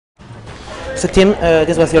So Tim,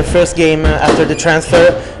 this was your first game after the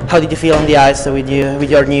transfer. How did you feel on the ice with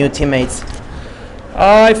your new teammates?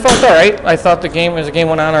 I felt all right. I thought the game, as the game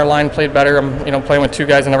went on, our line played better. I'm, playing with two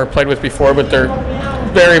guys I never played with before, but they're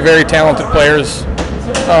very, very talented players.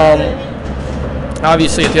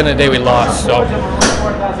 Obviously, at the end of the day, we lost. So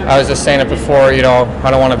I was just saying it before. I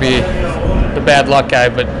don't want to be the bad luck guy,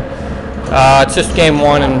 but it's just game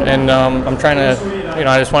one, and I'm trying to,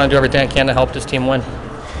 I just want to do everything I can to help this team win.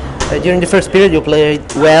 During the first period, you played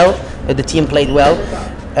well. The team played well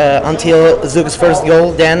until Zugo's first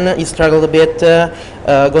goal. Then you struggled a bit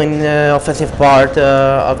going in the offensive part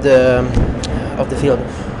of the field.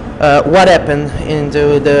 What happened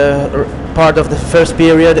into the part of the first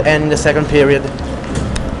period and the second period?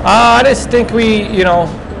 I just think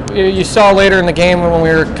you saw later in the game when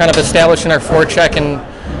we were kind of establishing our forecheck and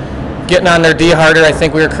getting on their D harder. I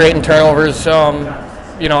think we were creating turnovers.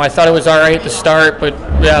 I thought it was all right to start, but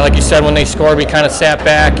yeah, like you said, when they scored, we kind of sat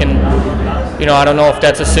back, and I don't know if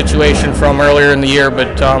that's a situation from earlier in the year, but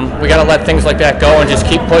we got to let things like that go and just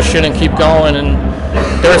keep pushing and keep going. And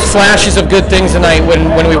there was flashes of good things tonight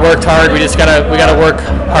when we worked hard. We gotta work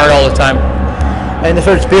hard all the time. In the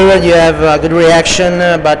first period, you have a good reaction,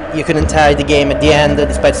 but you couldn't tie the game at the end,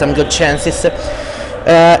 despite some good chances.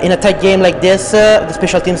 In a tight game like this, the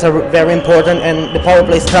special teams are very important, and the power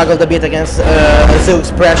play struggled a bit against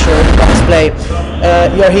Zugo's pressure box play.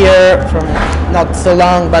 You're here from not so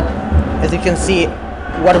long, but as you can see,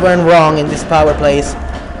 what went wrong in this power plays?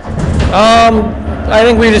 I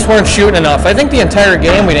think we just weren't shooting enough. I think the entire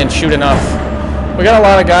game we didn't shoot enough. We got a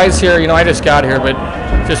lot of guys here. I just got here, but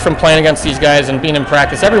just from playing against these guys and being in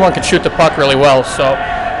practice, everyone could shoot the puck really well. So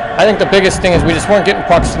I think the biggest thing is we just weren't getting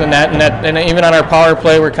pucks to the net, and even on our power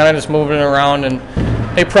play, we're kind of just moving it around, and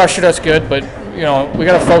they pressured us good, but we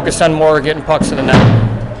got to focus on more getting pucks to the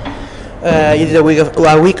net. You did a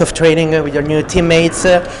week of training with your new teammates,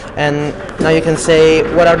 and now you can say,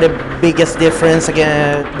 what are the biggest difference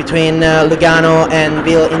between Lugano and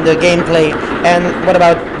Bill in the gameplay, and what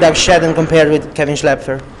about Doug Shedden compared with Kevin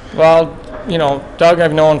Schlepfer? Well, Doug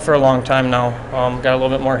I've known for a long time now. Got a little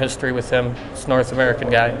bit more history with him. He's a North American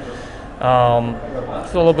guy.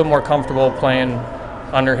 He's a little bit more comfortable playing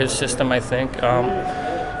under his system, I think.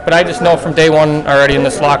 But I just know from day one already in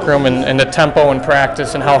this locker room and the tempo and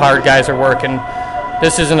practice and how hard guys are working.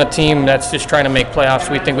 This isn't a team that's just trying to make playoffs.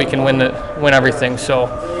 We think we can win everything. So,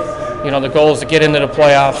 the goal is to get into the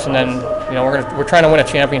playoffs, and then we're trying to win a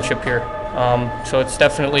championship here. So it's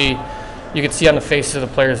definitely, you can see on the faces of the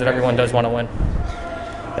players that everyone does want to win.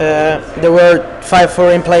 There were 5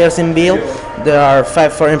 foreign players in Bill. There are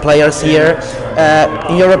 5 foreign players here.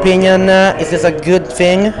 In your opinion, is this a good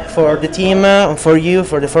thing for the team, for you,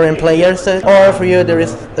 for the foreign players, or for you there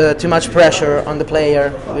is too much pressure on the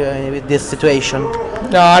player with this situation?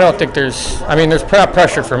 No, I don't think there's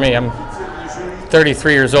pressure for me. I'm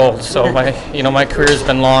 33 years old, so my career's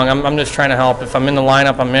been long. I'm just trying to help. If I'm in the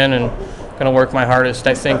lineup, I'm in and going to work my hardest.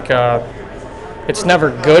 I think it's never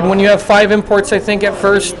good when you have 5 imports, I think, at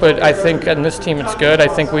first, but I think in this team it's good. I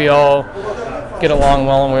think we all get along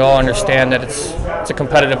well, and we all understand that it's a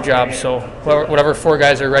competitive job. So whatever 4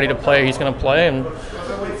 guys are ready to play, he's going to play, and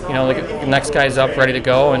the next guy's up, ready to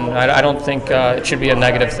go, and I don't think it should be a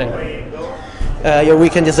negative thing. Your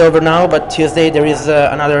weekend is over now, but Tuesday there is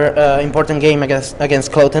another important game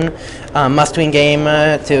against Cloton, must-win game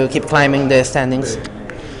to keep climbing the standings.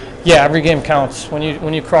 Yeah, every game counts. When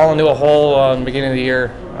you crawl into a hole in the beginning of the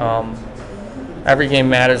year, every game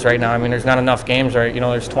matters right now. There's not enough games, right?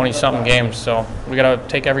 There's 20-something games, so we got to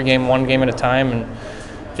take every game one game at a time and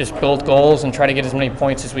just build goals and try to get as many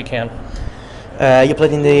points as we can. You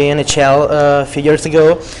played in the NHL a few years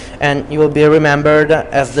ago, and you will be remembered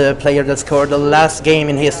as the player that scored the last game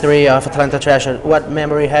in history of Atlanta Thrashers. What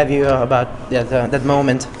memory have you about that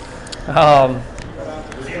moment?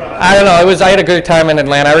 I don't know. I had a good time in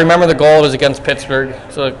Atlanta. I remember the goal was against Pittsburgh,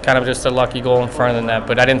 so kind of just a lucky goal in front of the net.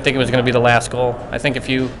 But I didn't think it was going to be the last goal. I think if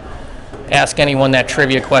you ask anyone that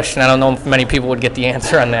trivia question, I don't know if many people would get the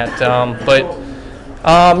answer on that.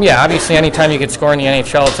 Yeah, obviously, anytime you could score in the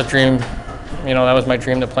NHL, it's a dream. That was my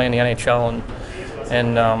dream to play in the NHL,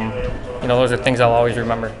 and those are things I'll always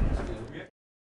remember.